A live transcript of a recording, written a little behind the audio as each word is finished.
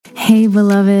Hey,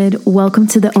 beloved, welcome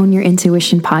to the Own Your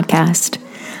Intuition podcast.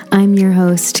 I'm your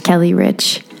host, Kelly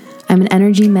Rich. I'm an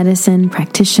energy medicine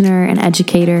practitioner and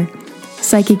educator,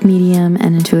 psychic medium,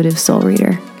 and intuitive soul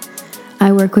reader.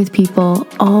 I work with people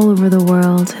all over the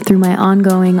world through my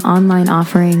ongoing online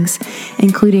offerings,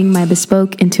 including my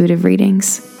bespoke intuitive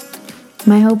readings.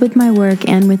 My hope with my work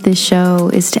and with this show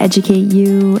is to educate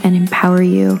you and empower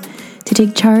you to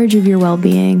take charge of your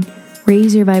well-being,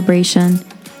 raise your vibration,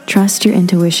 trust your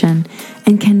intuition,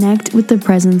 and connect with the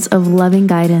presence of loving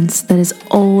guidance that is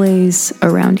always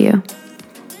around you.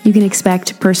 You can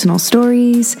expect personal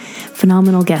stories,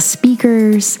 phenomenal guest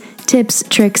speakers, tips,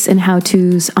 tricks, and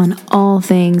how-tos on all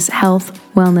things health,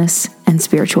 wellness, and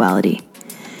spirituality.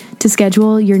 To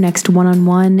schedule your next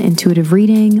one-on-one intuitive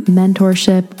reading,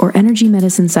 mentorship, or energy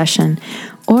medicine session,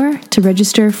 or to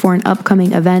register for an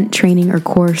upcoming event, training, or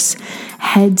course,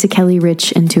 head to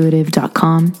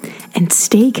kellyrichintuitive.com and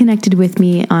stay connected with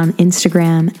me on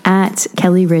Instagram at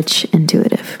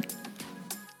kellyrichintuitive.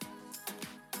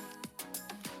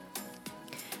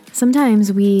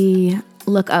 Sometimes we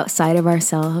look outside of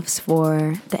ourselves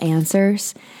for the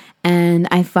answers, and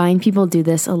I find people do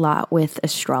this a lot with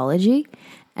astrology.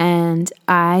 And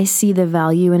I see the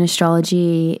value in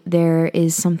astrology. There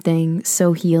is something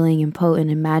so healing and potent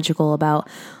and magical about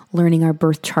learning our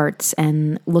birth charts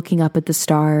and looking up at the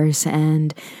stars,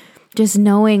 and just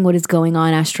knowing what is going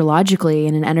on astrologically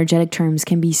and in energetic terms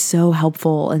can be so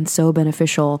helpful and so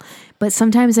beneficial. But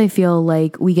sometimes I feel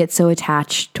like we get so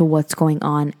attached to what's going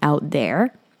on out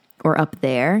there or up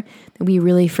there that we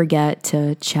really forget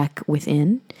to check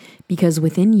within, because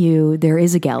within you, there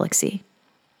is a galaxy.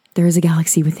 There is a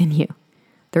galaxy within you.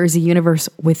 There is a universe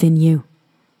within you.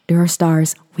 There are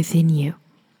stars within you,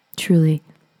 truly.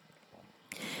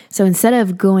 So instead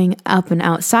of going up and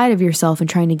outside of yourself and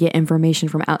trying to get information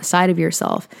from outside of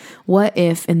yourself, what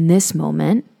if in this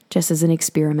moment, just as an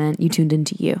experiment, you tuned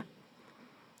into you?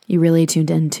 You really tuned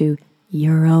into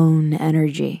your own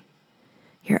energy,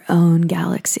 your own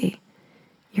galaxy,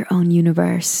 your own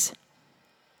universe.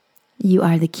 You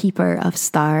are the keeper of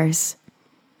stars.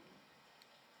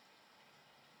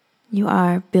 You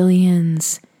are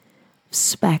billions of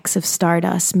specks of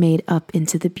stardust made up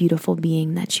into the beautiful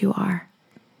being that you are.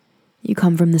 You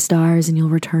come from the stars and you'll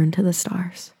return to the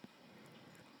stars.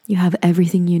 You have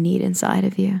everything you need inside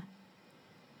of you.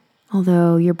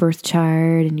 Although your birth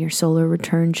chart and your solar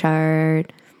return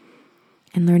chart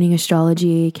and learning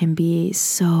astrology can be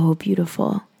so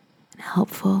beautiful and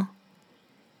helpful,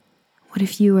 what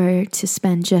if you were to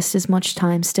spend just as much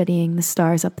time studying the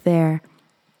stars up there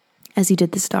as you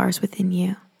did the stars within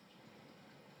you?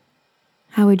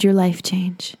 How would your life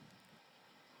change?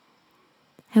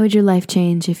 How would your life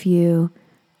change if you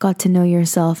got to know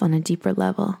yourself on a deeper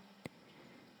level?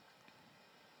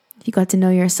 If you got to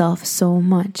know yourself so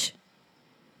much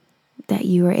that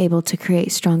you were able to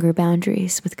create stronger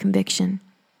boundaries with conviction.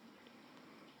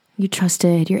 You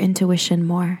trusted your intuition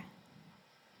more.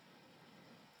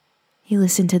 You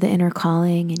listened to the inner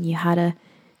calling and you had a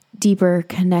deeper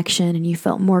connection, and you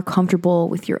felt more comfortable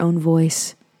with your own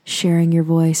voice, sharing your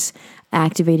voice,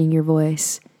 activating your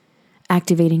voice,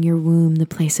 activating your womb, the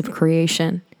place of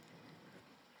creation.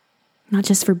 Not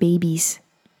just for babies,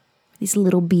 these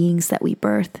little beings that we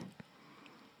birth,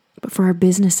 but for our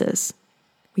businesses.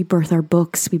 We birth our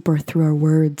books, we birth through our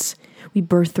words, we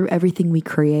birth through everything we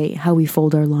create, how we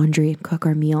fold our laundry and cook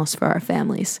our meals for our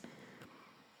families.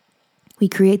 We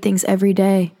create things every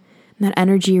day. That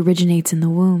energy originates in the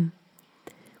womb.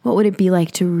 What would it be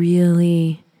like to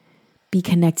really be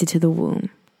connected to the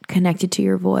womb, connected to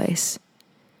your voice,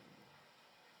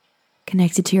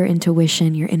 connected to your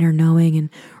intuition, your inner knowing,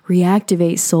 and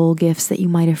reactivate soul gifts that you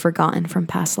might have forgotten from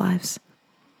past lives?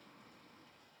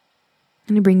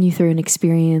 I'm going to bring you through an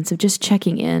experience of just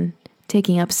checking in,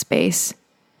 taking up space.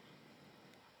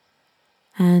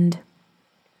 And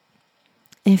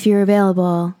if you're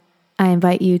available, I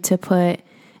invite you to put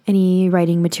any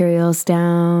writing materials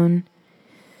down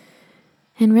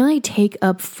and really take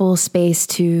up full space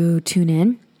to tune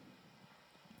in.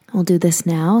 We'll do this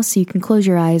now, so you can close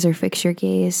your eyes or fix your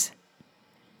gaze.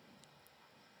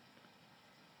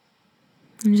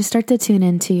 And just start to tune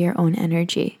into your own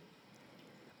energy.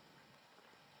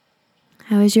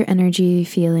 How is your energy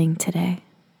feeling today?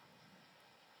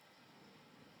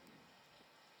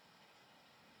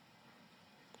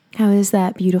 How is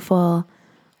that beautiful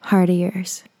heart of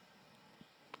yours?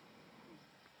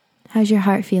 How's your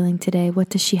heart feeling today? What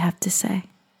does she have to say?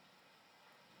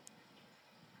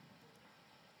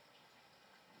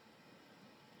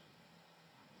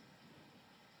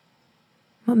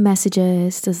 What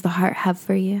messages does the heart have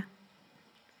for you?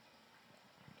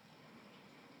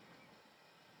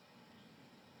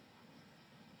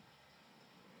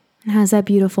 And how's that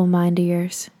beautiful mind of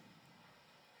yours?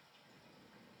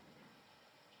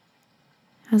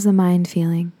 How's the mind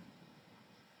feeling?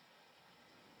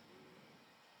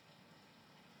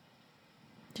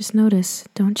 Just notice,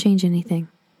 don't change anything.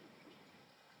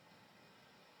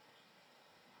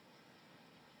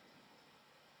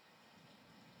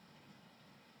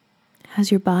 How's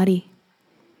your body?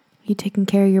 You taking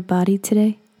care of your body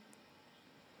today?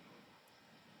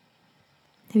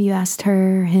 Have you asked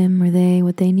her, him, or they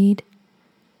what they need?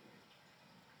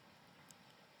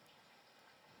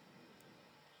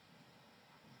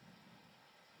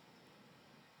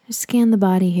 Just scan the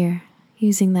body here,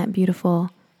 using that beautiful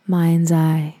mind's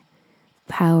eye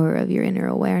power of your inner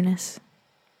awareness.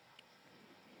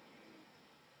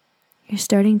 You're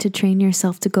starting to train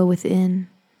yourself to go within,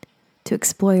 to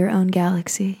explore your own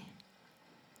galaxy.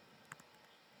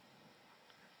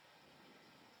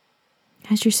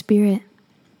 How's your spirit?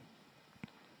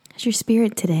 How's your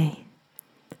spirit today?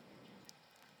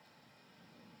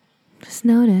 Just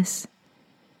notice,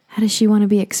 how does she want to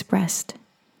be expressed?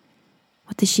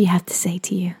 What does she have to say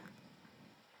to you?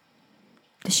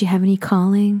 Does she have any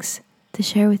callings to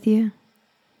share with you?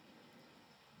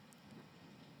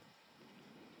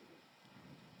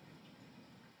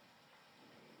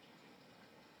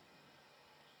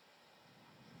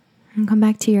 And come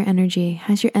back to your energy.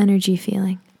 How's your energy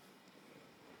feeling?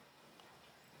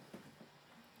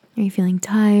 Are you feeling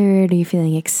tired? Are you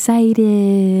feeling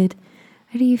excited?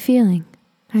 What are you feeling?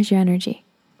 How's your energy?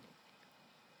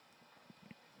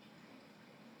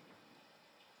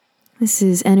 This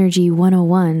is Energy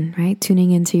 101, right?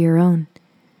 Tuning into your own.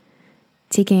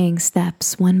 Taking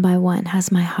steps one by one.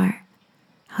 How's my heart?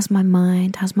 How's my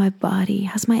mind? How's my body?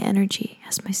 How's my energy?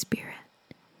 How's my spirit?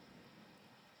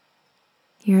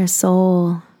 You're a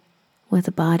soul with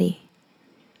a body.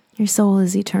 Your soul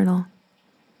is eternal.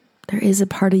 There is a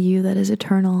part of you that is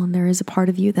eternal, and there is a part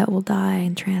of you that will die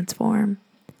and transform.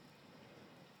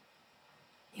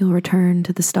 You'll return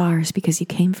to the stars because you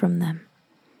came from them.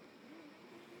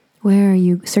 Where are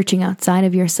you searching outside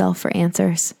of yourself for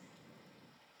answers?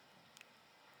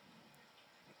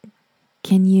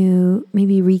 Can you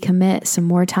maybe recommit some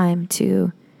more time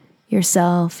to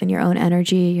yourself and your own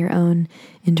energy, your own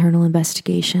internal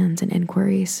investigations and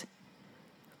inquiries?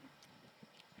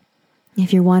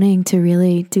 If you're wanting to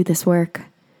really do this work,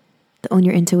 the Own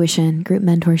Your Intuition group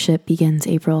mentorship begins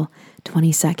April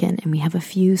 22nd, and we have a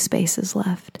few spaces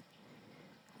left.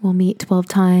 We'll meet 12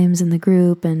 times in the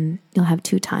group, and you'll have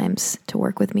 2 times to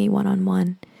work with me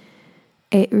one-on-one.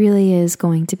 It really is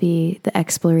going to be the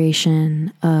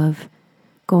exploration of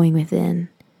going within,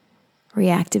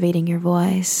 reactivating your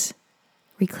voice,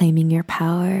 reclaiming your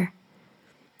power,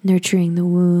 nurturing the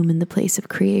womb in the place of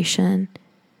creation,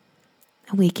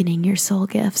 awakening your soul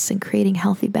gifts and creating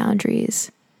healthy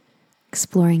boundaries,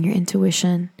 exploring your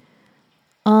intuition.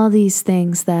 All these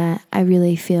things that I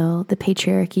really feel the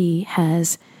patriarchy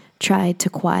has tried to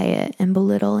quiet and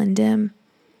belittle and dim.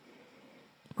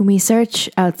 When we search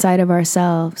outside of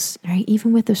ourselves, right,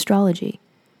 even with astrology,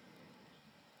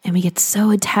 and we get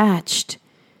so attached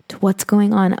to what's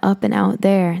going on up and out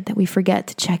there that we forget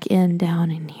to check in down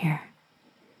in here.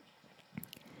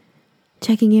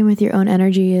 Checking in with your own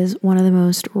energy is one of the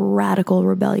most radical,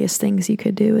 rebellious things you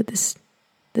could do at this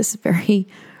very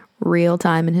real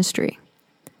time in history.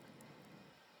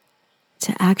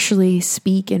 To actually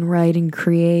speak and write and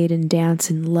create and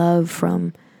dance and love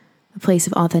from a place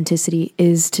of authenticity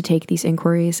is to take these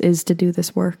inquiries, is to do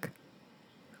this work.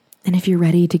 And if you're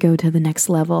ready to go to the next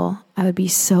level, I would be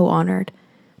so honored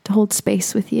to hold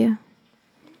space with you.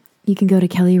 You can go to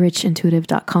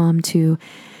kellyrichintuitive.com to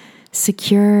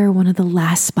secure one of the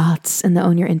last spots in the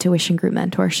Own Your Intuition group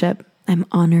mentorship. I'm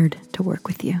honored to work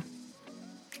with you.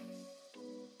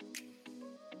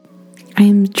 I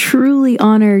am truly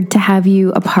honored to have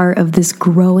you a part of this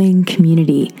growing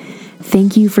community.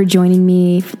 Thank you for joining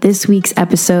me for this week's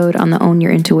episode on the Own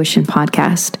Your Intuition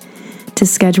podcast. To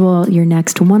schedule your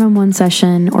next one-on-one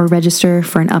session or register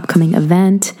for an upcoming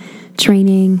event,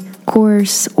 training,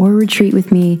 course, or retreat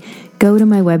with me, go to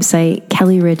my website,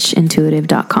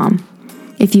 kellyrichintuitive.com.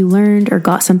 If you learned or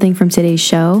got something from today's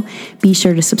show, be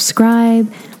sure to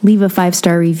subscribe, leave a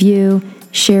 5-star review,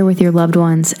 share with your loved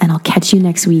ones, and I'll catch you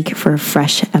next week for a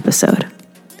fresh episode.